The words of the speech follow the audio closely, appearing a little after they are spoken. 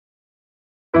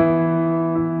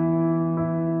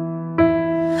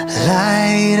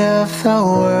Light of the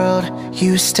world,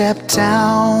 you stepped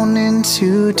down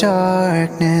into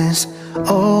darkness.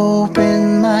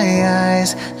 Open my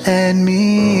eyes, let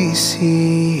me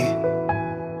see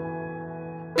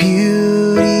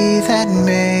beauty that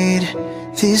made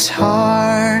this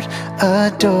heart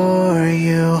adore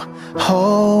you.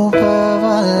 Hope of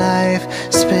a life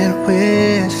spent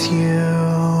with you.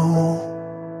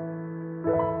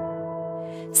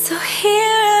 So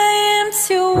here I am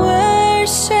to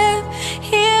worship,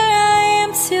 here I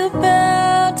am to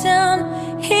bow down,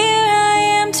 here I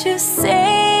am to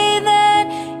say that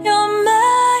you're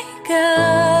my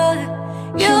God.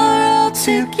 You're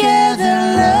altogether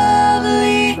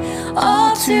lovely,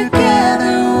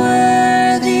 altogether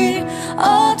worthy,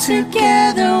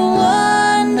 altogether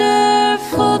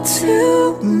wonderful to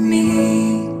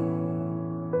me.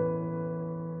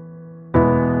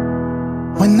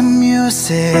 When the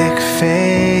music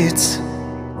fades,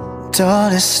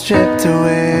 all is stripped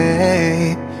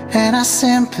away, and I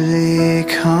simply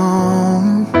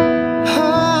come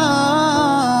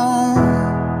home,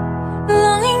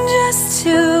 longing just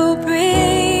to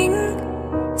bring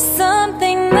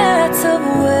something that's of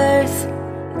worth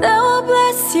that will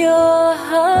bless your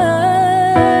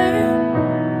heart.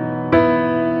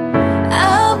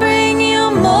 I'll bring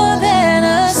you more than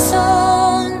a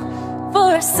song,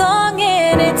 for a song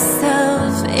in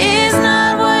itself is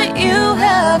not what you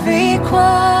have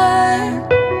required.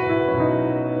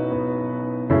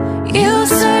 You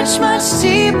search much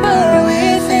deeper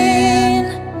within,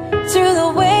 through the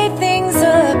way things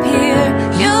appear.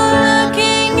 You're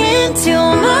looking into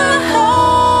my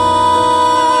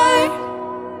heart.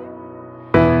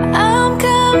 I'm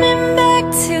coming back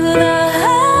to the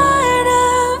heart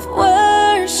of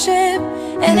worship,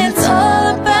 and it's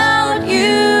all about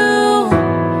you.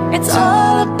 It's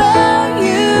all about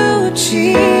you,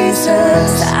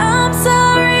 Jesus. I'm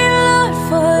sorry, Lord,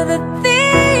 for the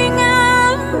thing I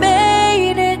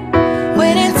made it.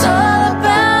 When it's all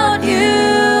about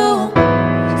you,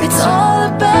 it's all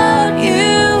about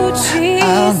you, Jesus.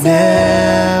 I'll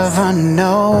never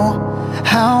know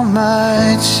how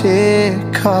much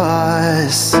it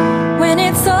costs. When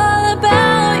it's all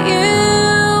about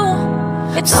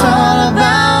you, it's all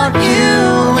about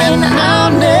you, and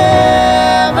I'll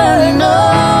never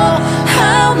know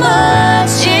how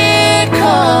much it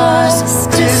costs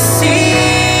to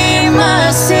see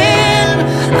my sin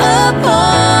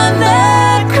upon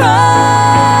that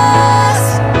cross.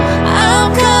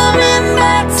 I'm coming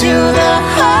back to the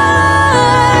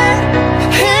heart.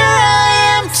 Here I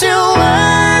am to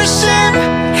worship,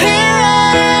 here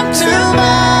I am to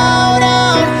bow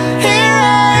down, here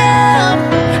I am.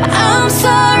 I'm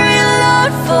sorry,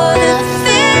 Lord, for the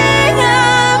thing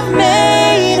I've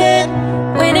made it.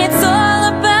 When it's all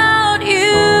about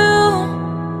you,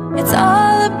 it's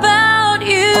all about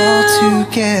you.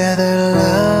 Altogether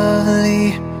lovely,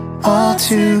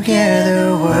 altogether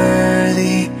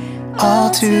worthy,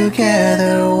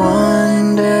 altogether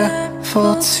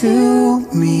wonderful to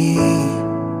me.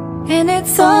 And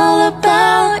it's all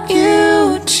about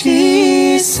you,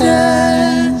 Jesus.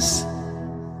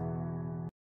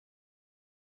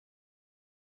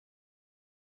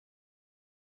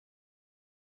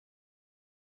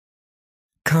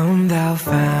 Come thou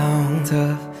fount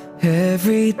of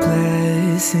every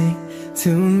blessing,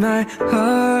 tune my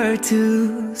heart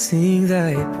to sing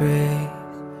thy praise.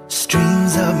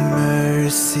 Streams of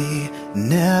mercy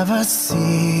never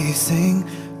ceasing,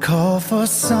 call for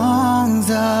songs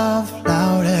of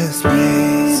loudest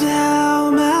praise. Be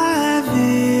thou my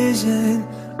vision,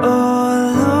 O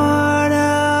Lord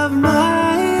of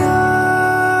my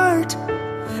heart,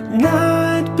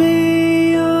 not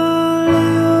be all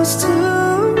else to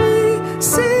me,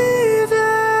 see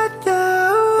that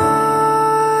thou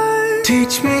art.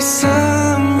 Teach me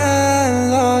some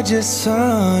melodious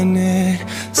sonnet,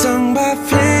 sung by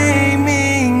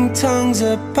flaming tongues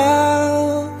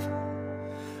above,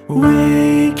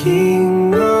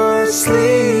 waking or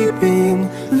sleeping,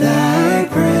 thy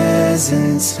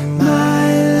presence my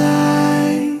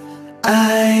life.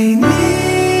 I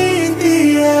need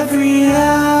thee every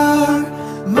hour,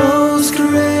 most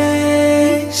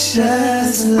gracious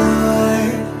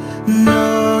Lord.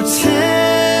 No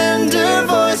tender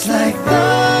voice like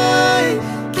thine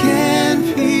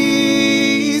can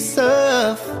peace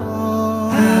afford.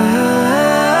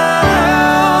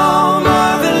 How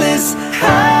marvelous,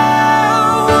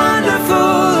 how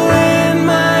wonderful, and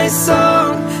my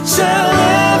song shall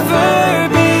ever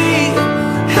be.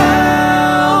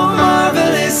 How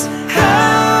marvelous,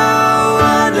 how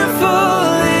wonderful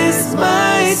is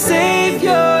my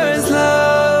Savior's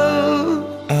love.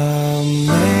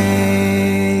 Amen.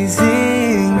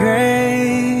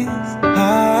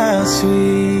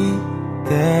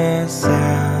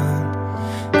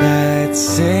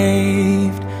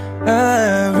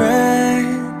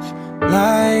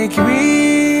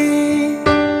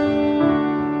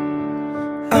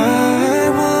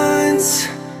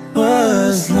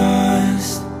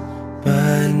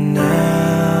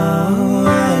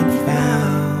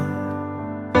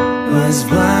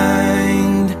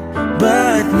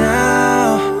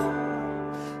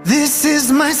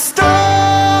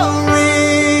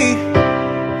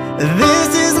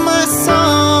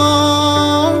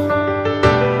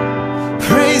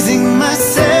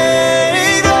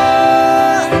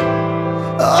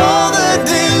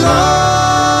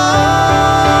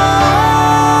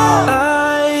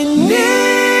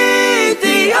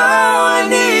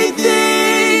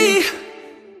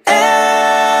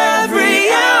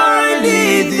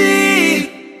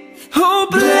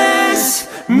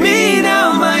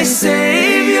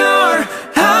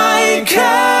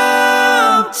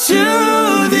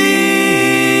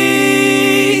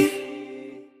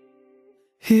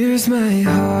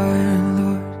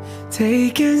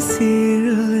 take and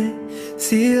seal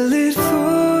it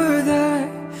for thy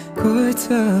courts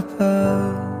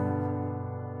above.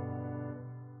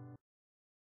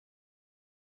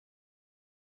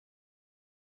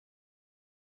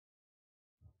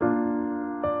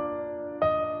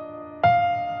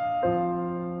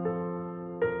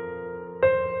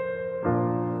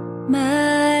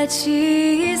 My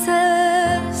Jesus,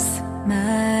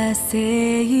 my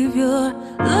Savior,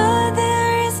 Lord,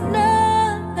 there is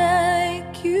none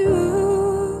like you.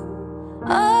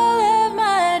 All of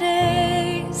my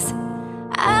days,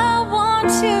 I want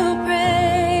to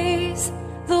praise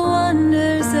the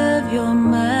wonders of your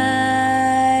mighty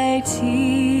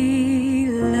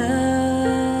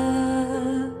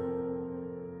love.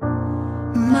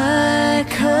 My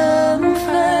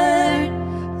comfort,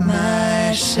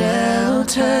 my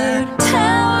shelter,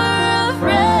 tower of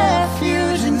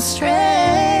refuge and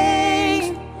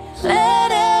strength. Let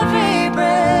every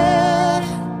breath,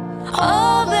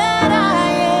 all that I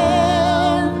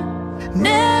am,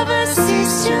 never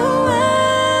cease to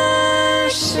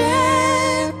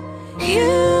worship you.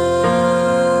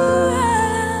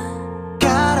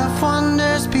 God of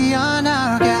wonders beyond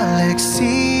our galaxy,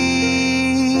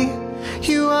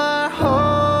 you are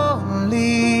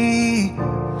holy,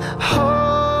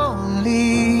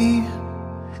 holy.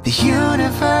 The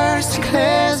universe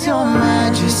declares your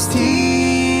majesty.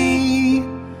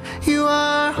 You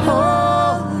are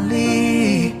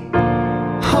holy,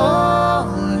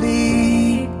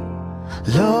 holy,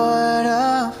 Lord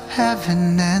of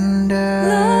heaven and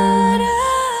earth. Lord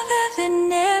of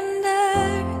heaven and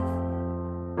earth.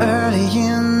 Early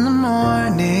in the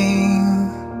morning,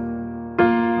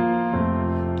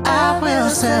 I will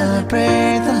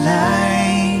celebrate the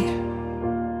light.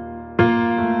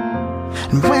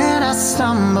 And when I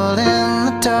stumble in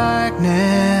the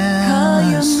darkness, Call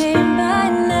your name by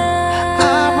night. I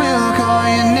will call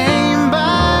your name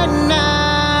by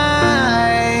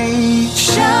night.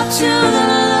 Shout to the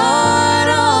Lord,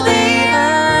 all the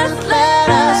earth, let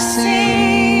us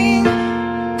sing.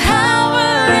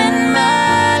 Power and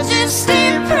majesty,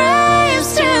 praise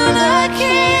to the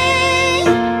King.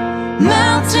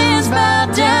 Mountains bow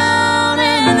down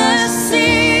and the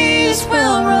seas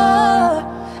will roar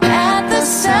at the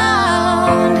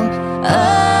sound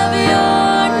of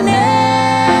your name.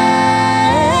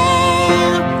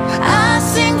 I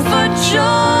sing for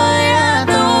joy at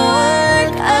the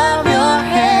work of your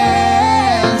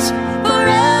hands.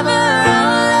 Forever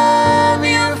I'll love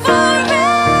you,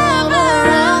 forever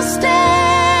I'll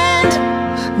stand.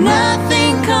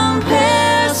 Nothing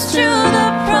compares to the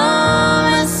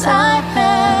promise I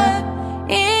have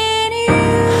in you.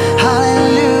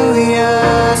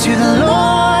 Hallelujah to the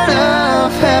Lord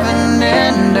of heaven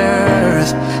and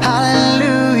earth.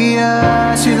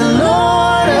 Hallelujah to the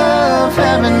Lord of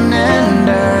heaven and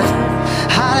earth.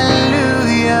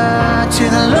 Hallelujah to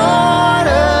the Lord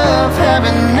of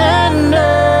heaven and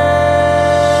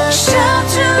earth. Shout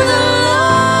to the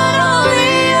Lord, all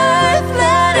the earth,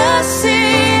 let us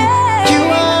sing. You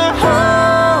are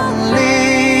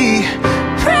holy,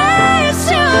 praise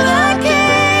to the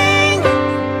King.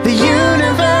 The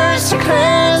universe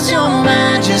declares your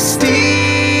majesty.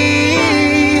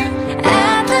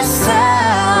 At the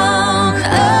sound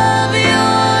of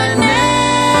your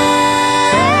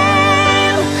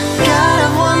name, God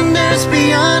of wonders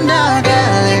beyond our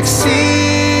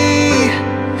galaxy,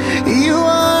 you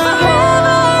are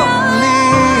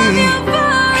holy,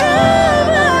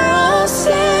 forever I'll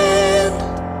sing.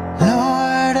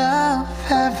 Lord of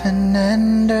heaven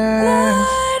and earth.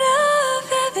 Lord of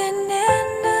heaven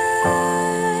and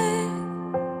earth.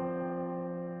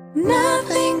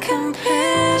 Nothing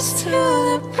compares to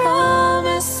the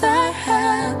promise I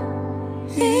have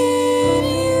in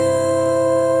you.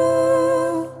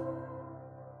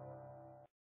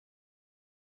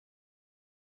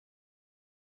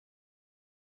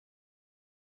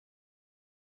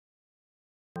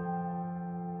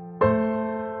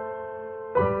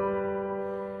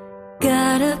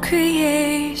 God of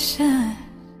creation,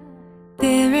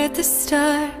 there at the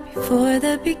start, before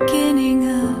the beginning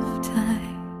of time.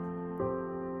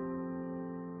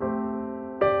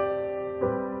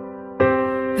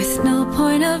 With no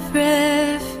point of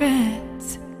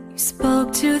reference, you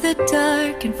spoke to the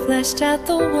dark and fleshed out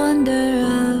the wonder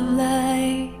of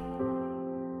light.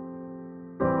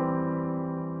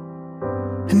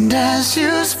 And as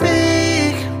you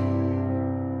speak,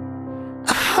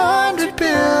 100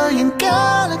 billion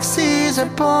galaxies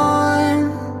are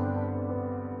born.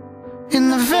 In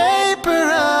the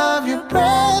vapor of your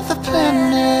breath, the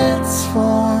planets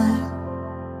form.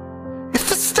 If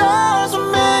the stars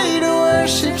were made to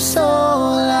worship so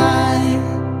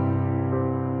alive,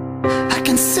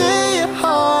 can see your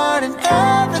heart in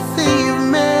everything you've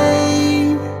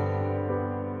made.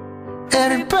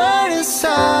 Every burning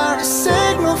star, a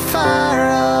signal fire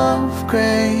of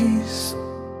grace.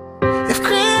 If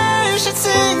creation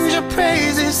sings your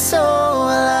praises, so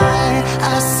will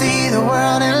I see the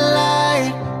world in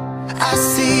light. I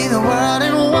see the world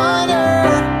in wonder.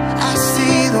 I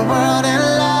see the world in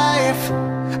life,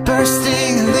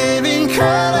 bursting in living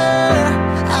color.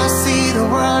 I see the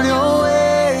world your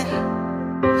way,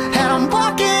 and I'm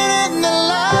walking in the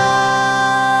light.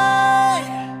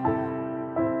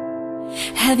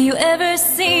 Have you ever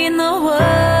seen the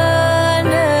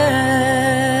wonder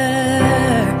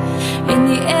in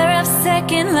the air of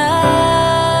second life?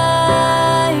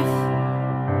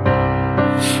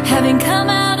 Having come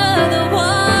out of the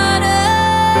waters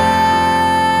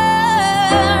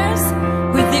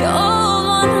with the old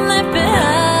one left behind.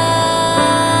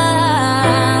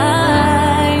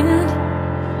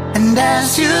 And as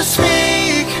you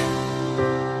speak,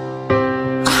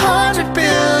 100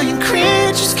 billion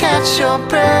creatures catch your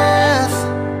breath,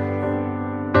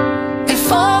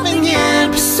 evolving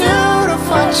in pursuit of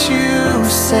what you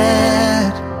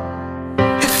said.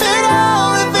 If it all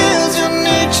reveals your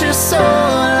nature, so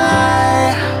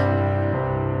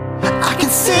I can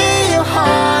see your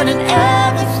heart in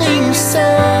everything you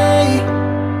say.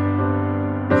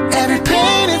 Every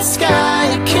painted sky,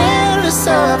 a canvas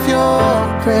of your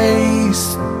grace.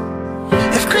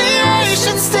 If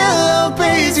creation still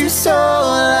obeys you, so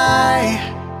will I.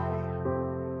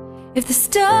 If the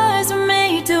stars were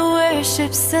made to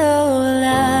worship, so will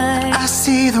I. I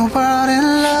see the world in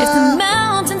love. If the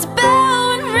mountains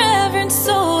bow in reverence,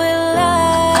 so will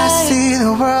I. I see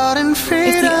the world in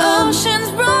freedom. If the oceans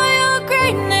roar your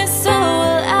greatness, so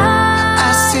will I.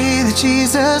 I see the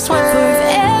Jesus way. For if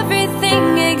everything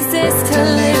exists to To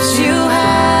lift you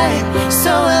high,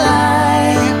 so will I.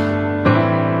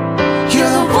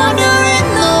 You're the wonder in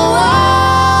the wild.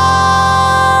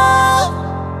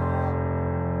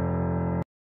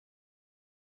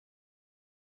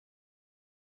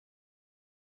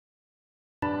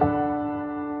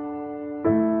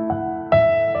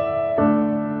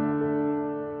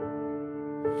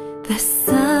 The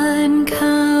sun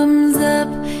comes up,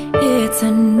 it's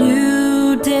a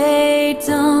new day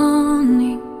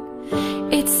dawning.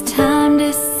 It's time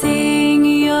to sing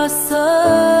your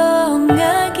song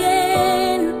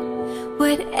again.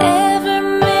 Whatever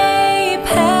may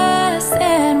pass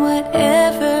and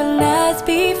whatever lies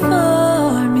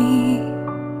before me,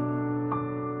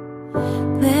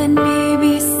 let me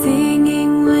be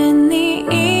singing when the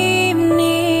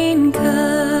evening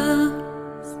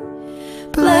comes.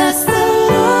 Bless the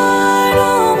Lord,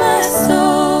 oh my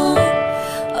soul,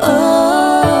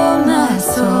 oh my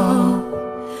soul.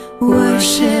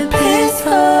 Worship His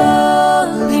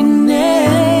holy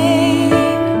name.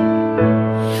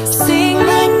 Sing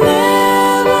like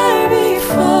never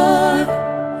before,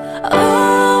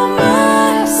 oh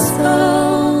my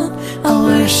soul. I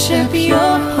worship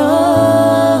Your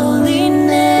holy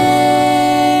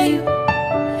name.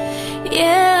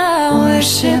 Yeah, I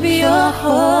worship Your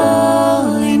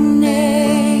holy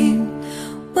name.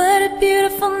 What a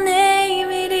beautiful name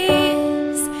it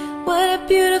is. What a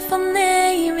beautiful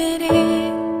name it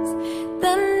is.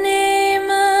 The name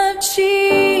of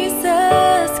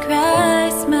Jesus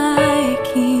Christ, my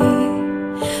King.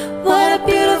 What a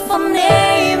beautiful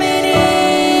name it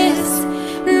is.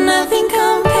 Nothing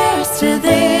compares to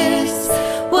this.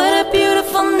 What a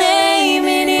beautiful name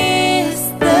it is.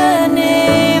 The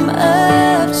name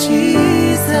of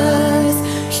Jesus.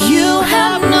 You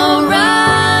have no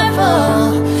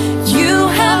rival. You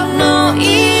have no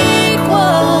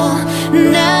equal.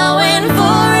 Now and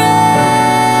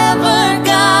forever,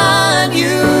 God,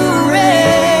 You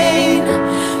reign.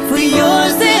 For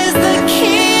Yours is the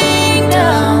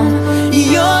kingdom.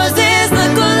 Yours is the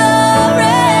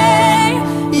glory.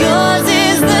 Yours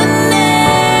is the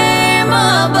name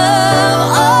above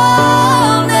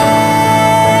all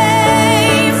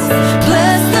names.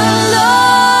 Bless the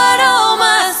Lord, oh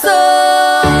my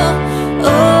soul,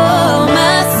 oh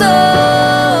my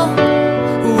soul.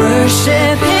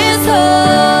 Worship His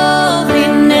holy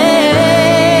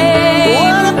name.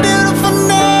 What a beautiful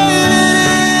name it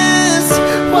is.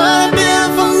 What a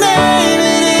beautiful name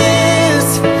it is.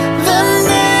 The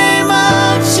name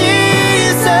of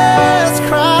Jesus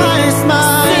Christ, my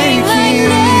Sing like King.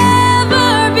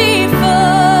 never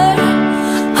before,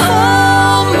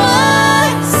 oh my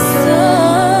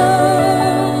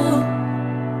soul.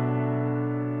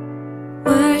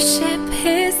 Worship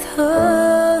His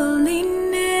holy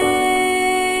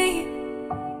name.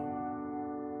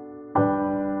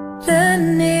 The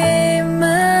name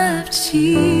of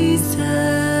Jesus.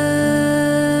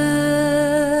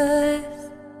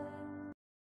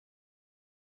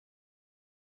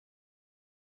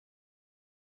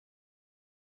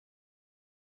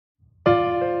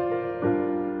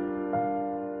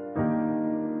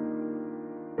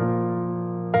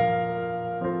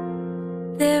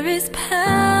 is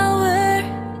power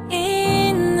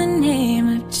in the name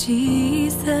of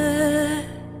Jesus.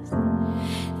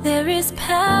 There is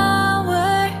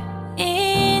power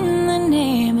in the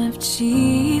name of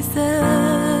Jesus.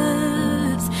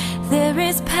 There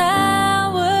is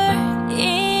power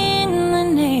in the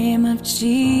name of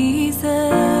Jesus.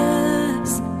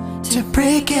 To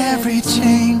break every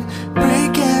chain,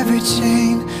 break every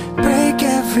chain, break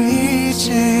every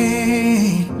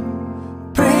chain.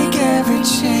 Break every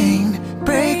chain,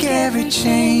 break every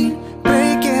chain,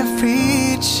 break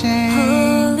every chain.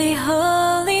 Holy,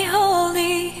 holy,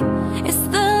 holy is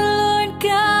the Lord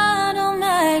God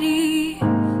Almighty,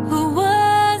 who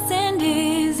was and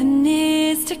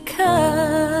is to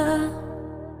come.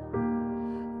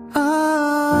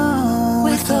 Oh,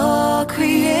 with all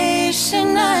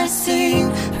creation I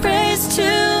sing praise to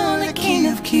the King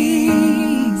of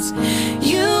Kings.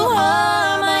 You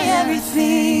are my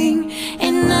everything,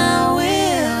 and I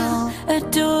will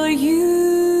adore you.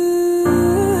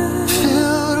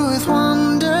 filled with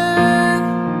wonder,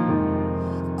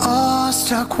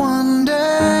 awestruck wonder,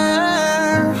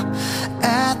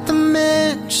 at the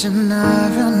mention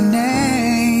of your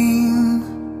name.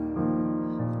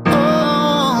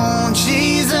 Oh,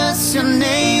 Jesus, your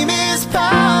name is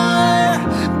power,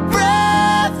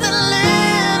 breath and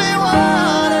living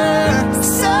water,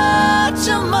 such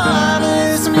a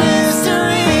marvelous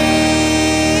mystery.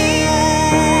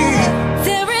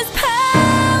 There is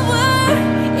power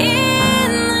in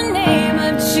the name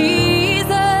of Jesus.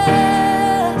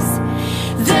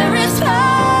 There is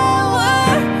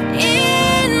power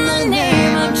in the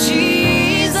name of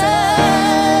Jesus.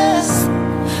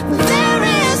 There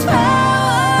is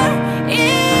power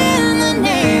in the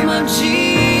name of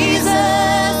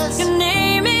Jesus. Your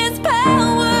name is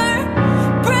power,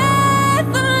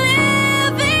 breath of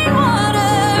living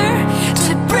water,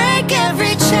 to break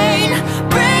every chain,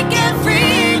 break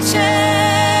every chain.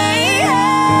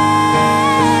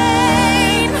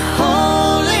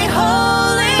 Holy,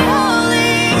 holy,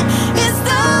 holy is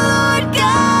the Lord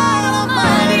God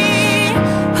Almighty,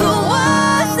 who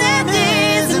was and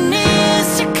is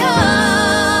to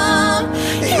come.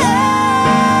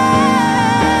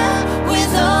 Yeah,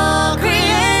 with all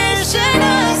creation I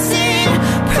sing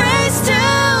praise to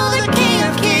the King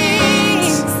of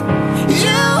Kings.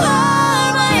 You are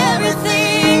my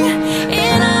everything,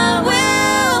 and I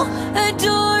will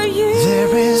adore you.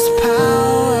 There is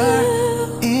power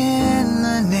in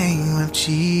the name of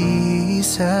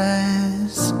Jesus.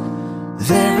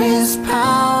 There is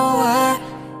power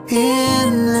in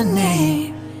the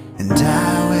name, and I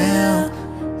will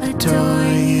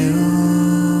adore you.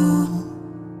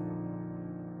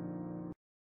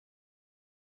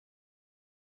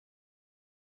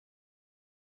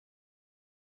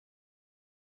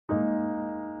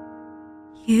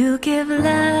 You give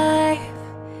life,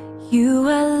 you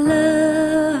are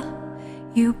love,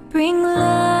 you bring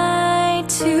light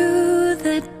to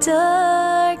the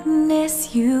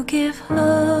darkness, you give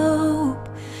hope,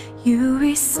 you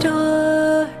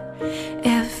restore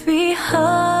every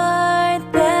heart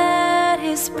that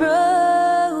is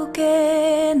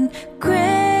broken. Great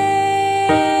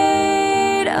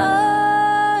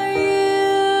are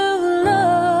you,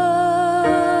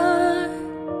 Lord.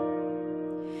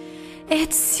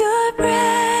 It's your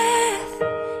breath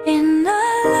in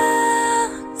our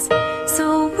lungs,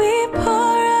 so we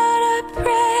pour out our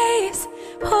praise,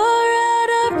 pour out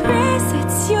our praise.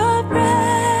 It's your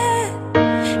breath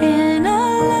in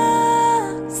our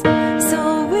lungs, so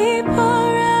we pour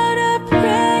out our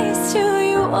praise to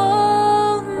you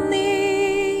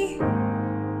only,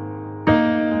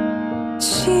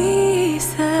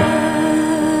 Jesus.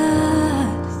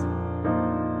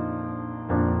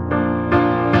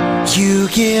 You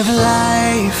give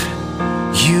life,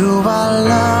 you are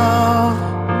love,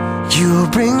 you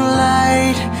bring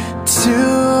light to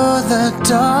the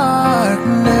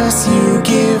darkness, you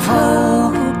give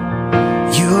hope,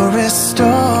 you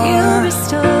restore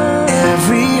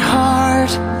every heart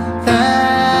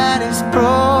that is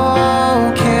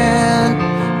broken.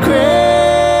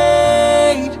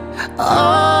 Great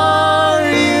are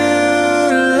you,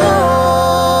 Lord.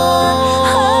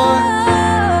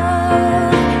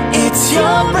 It's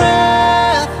your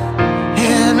breath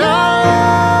in our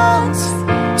lungs,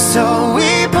 so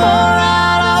we pour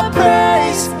out our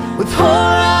praise, we pour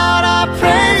out our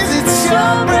praise. It's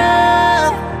your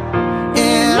breath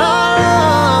in our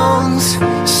lungs.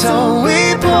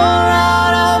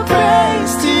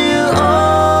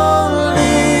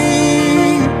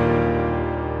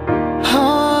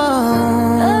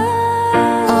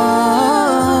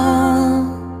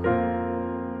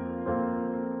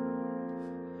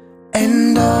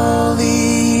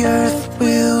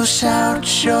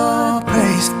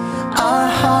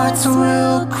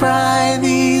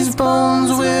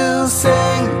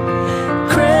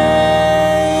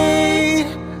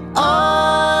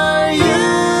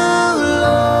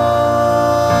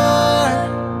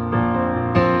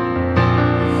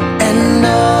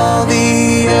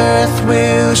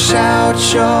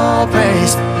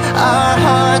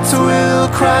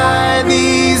 cry,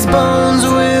 these bones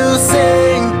will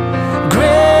sing.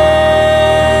 Great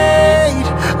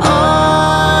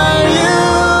are you,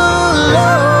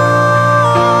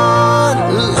 Lord.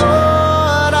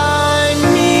 Lord, I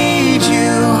need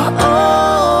you.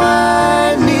 Oh,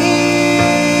 I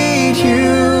need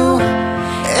you.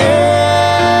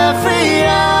 Every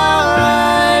hour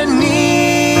I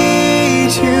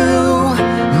need you.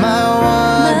 My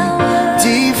one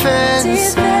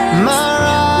defense, my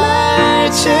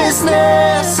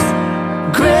righteousness.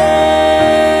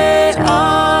 Great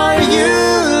are you,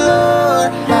 Lord.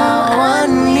 How I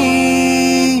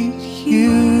need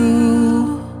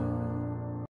you.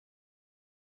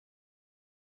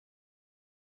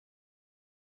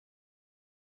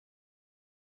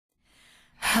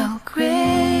 How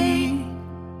great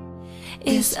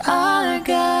is our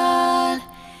God?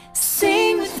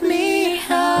 Sing with me,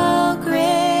 how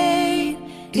great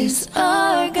is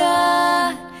our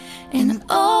God, and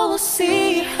all will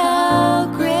see how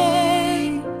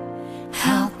great,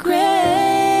 how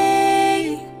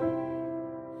great.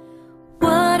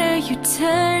 Water you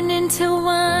turn into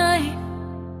wine,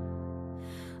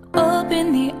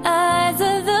 open the eyes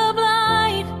of the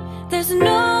blind. There's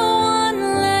no one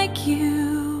like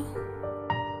you,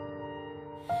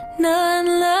 none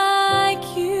like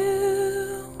you.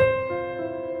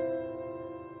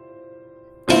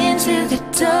 Into the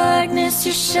darkness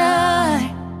you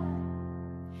shine,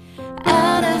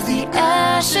 out of the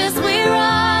ashes we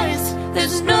rise.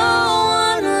 There's no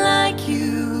one like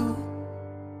you,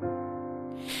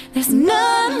 there's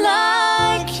none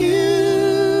like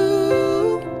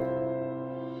you.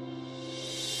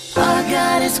 Our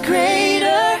God is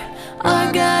greater,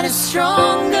 our God is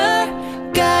stronger.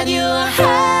 God, you are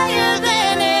higher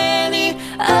than any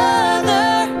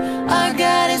other. Our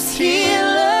God is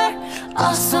healer,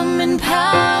 awesome in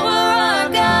power. Our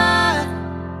God,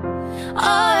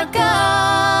 our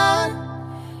God,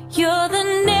 you're the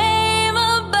name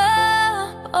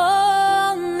above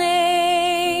all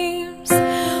names,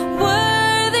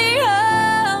 worthy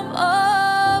of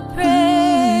all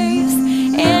praise.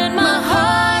 And my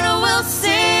heart will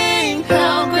sing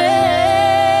how great.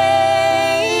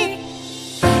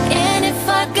 And if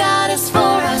our God is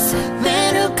for us,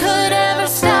 then who could ever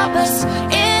stop us?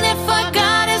 And if our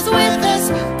God is with us,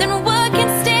 then what can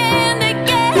stand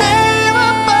against? Name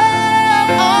above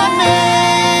all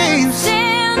names,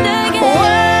 Stand against?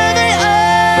 worthy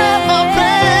of all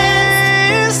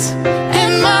praise.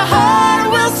 And my heart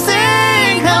will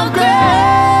sing how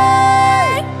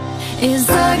great Is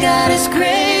our God is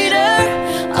greater,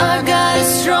 our God is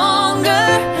stronger.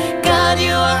 God,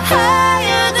 you are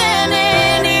higher than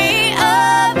any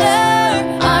other.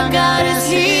 Our God is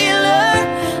healer,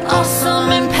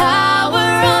 awesome in power.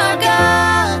 Our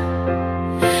God,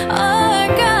 our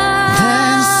God.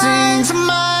 Then sings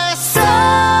my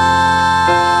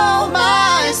soul,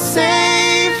 my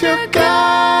Savior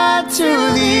God, to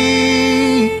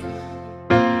thee.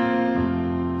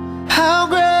 How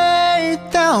great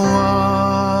thou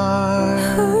art,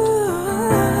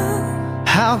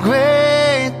 how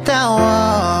great thou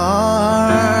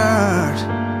art.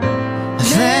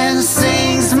 Then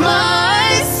sings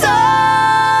my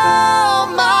soul,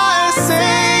 my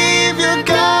Savior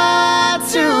God,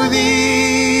 to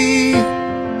thee.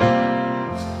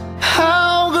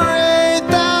 How great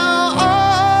thou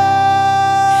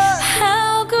art.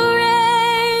 How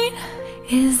great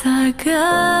is our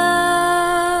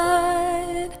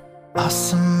God?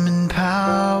 Awesome in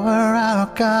power, our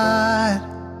God.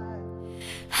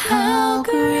 How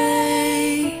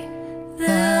great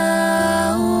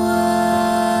thou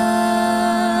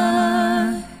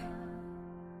art.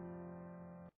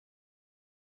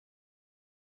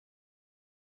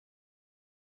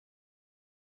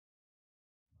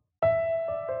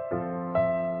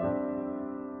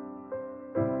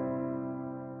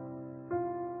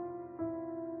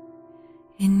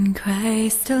 In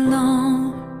Christ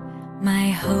alone, my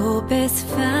hope is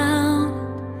found.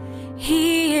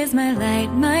 He is my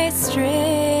light, my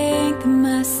strength,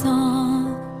 my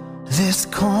song. This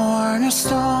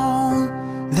cornerstone,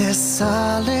 this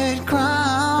solid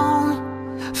ground,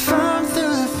 firm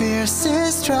through the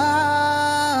fiercest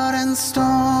drought and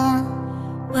storm.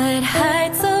 What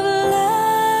heights of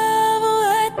love,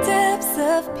 what depths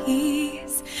of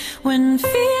peace, when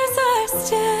fears are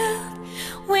stilled,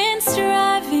 when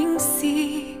striving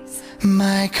cease.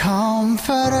 My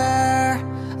comforter,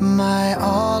 my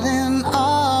all in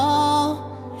all.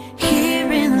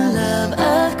 Here in the love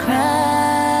of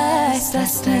Christ I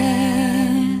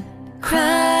stand,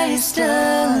 Christ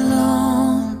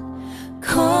alone,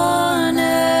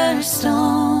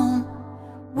 cornerstone,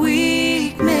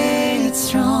 weak made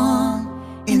strong.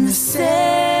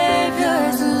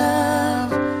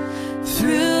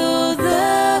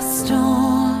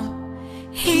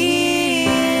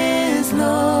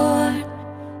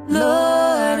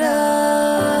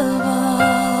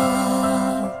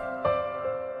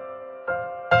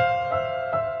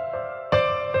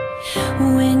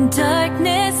 When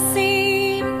darkness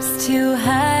seems to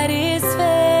hide His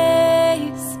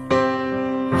face,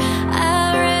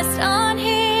 I rest on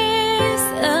His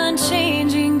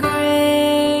unchanging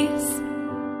grace.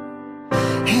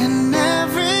 In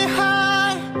every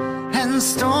high and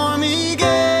stormy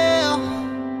gale,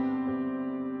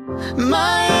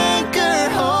 my anchor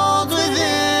holds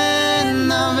within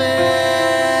the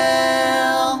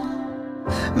veil.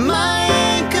 My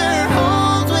anchor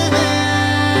holds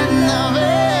within the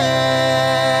veil.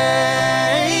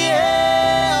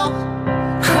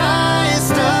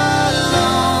 Christ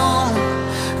alone,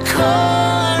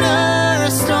 cornerstone,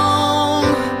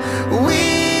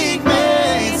 weak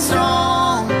made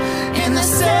strong in the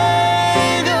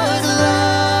Savior's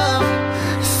love.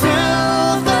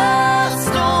 Through the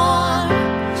storm,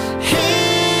 He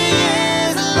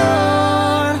is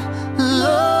Lord,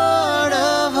 Lord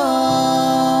of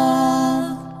all.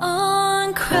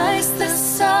 On Christ the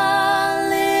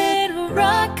solid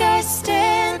rock I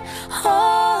stand.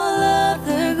 All of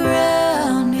the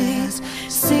ground is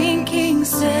sinking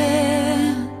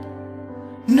sand.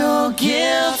 No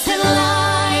guilt in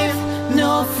life,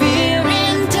 no fear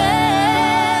in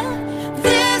death.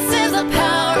 This is the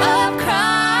power of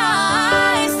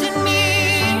Christ in me.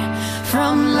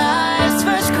 From life's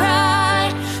first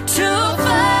cry to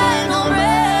final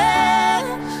breath,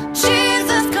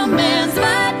 Jesus commands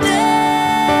my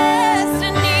destiny.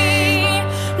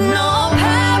 No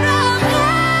power of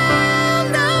hell,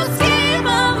 no scheme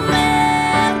of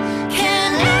man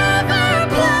can ever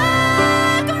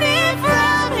pluck me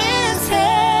from His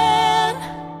hand.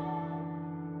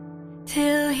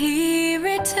 Till He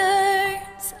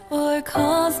returns or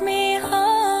calls me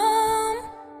home.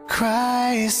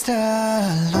 Christ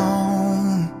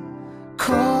alone,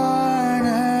 cornerstone.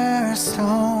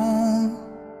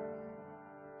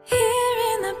 Here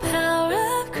in the power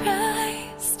of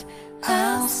Christ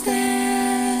I'll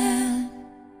stand.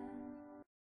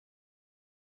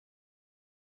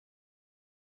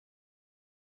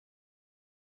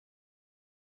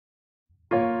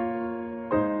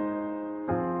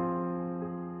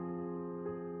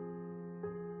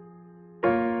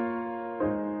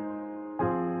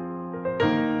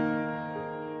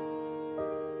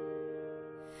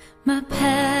 My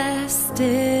past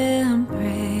embraced,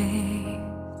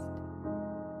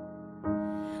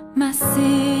 my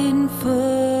sin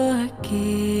forgiven.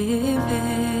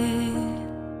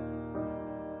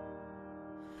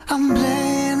 I'm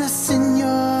blameless in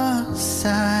your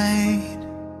sight,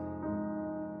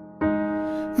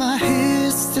 my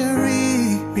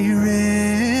history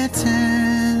rewritten.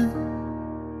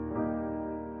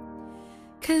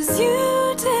 'Cause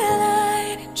you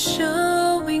delight in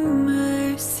showing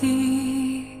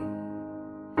mercy,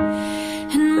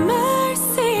 and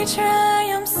mercy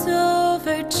triumphs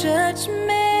over judgment.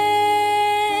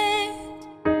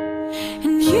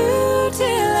 And you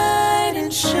delight in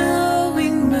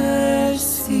showing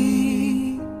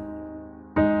mercy,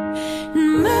 and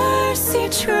mercy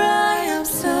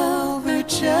triumphs over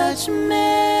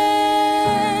judgment.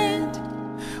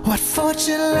 What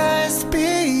fortune lies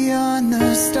beyond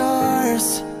the stars,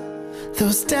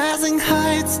 those dazzling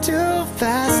heights too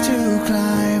fast to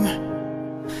climb.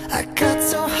 I got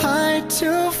so high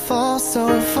to fall so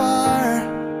far,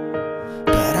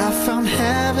 but I found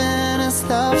heaven as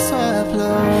love swept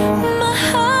low. My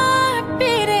heart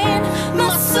beating,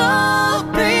 my soul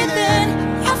breathing,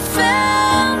 I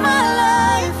found my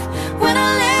life when I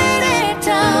laid it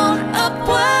down.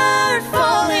 Upward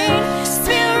falling,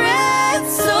 spirit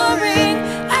soaring,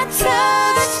 I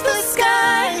touched the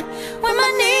sky when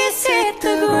my knees hit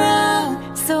the ground.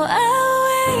 So I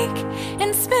wake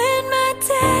and spend my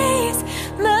days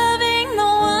loving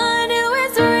the one who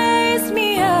has raised me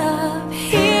up.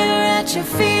 Here at your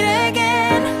feet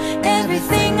again,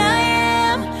 everything I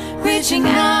am, reaching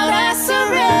out I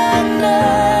surrender.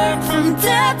 From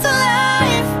death to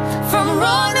life, from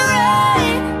wrong to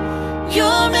right,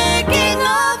 you're making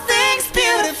all things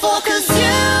beautiful. 'Cause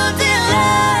you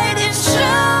delight in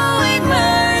showing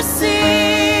mercy,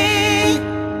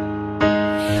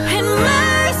 and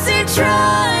mercy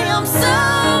triumphs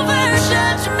over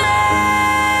judgment.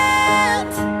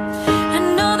 I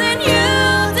know that you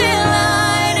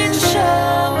delight in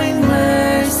showing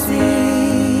mercy,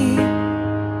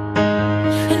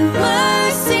 and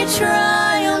mercy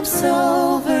triumphs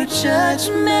over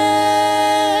judgment.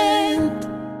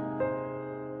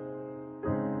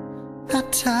 I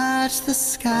touched the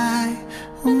sky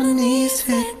when my knees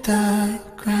hit the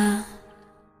ground.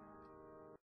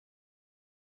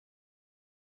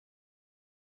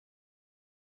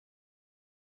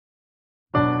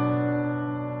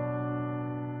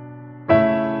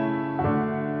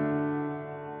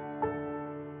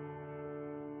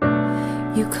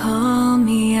 You call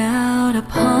me out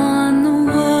upon the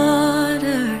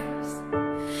waters,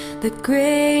 the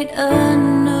great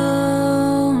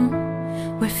unknown,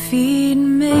 where feet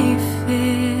may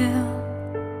fail.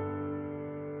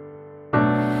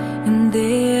 And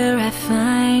there I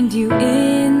find you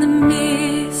in the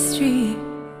mystery,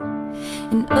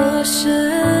 in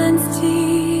oceans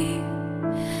deep.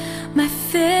 My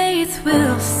faith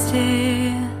will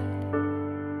stand.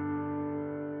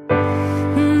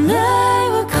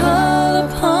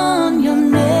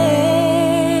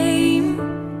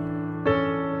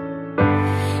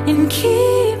 And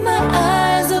keep my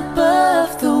eyes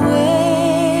above the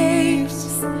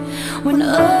waves. When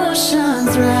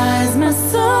oceans rise, my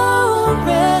soul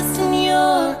rests in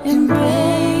your embrace.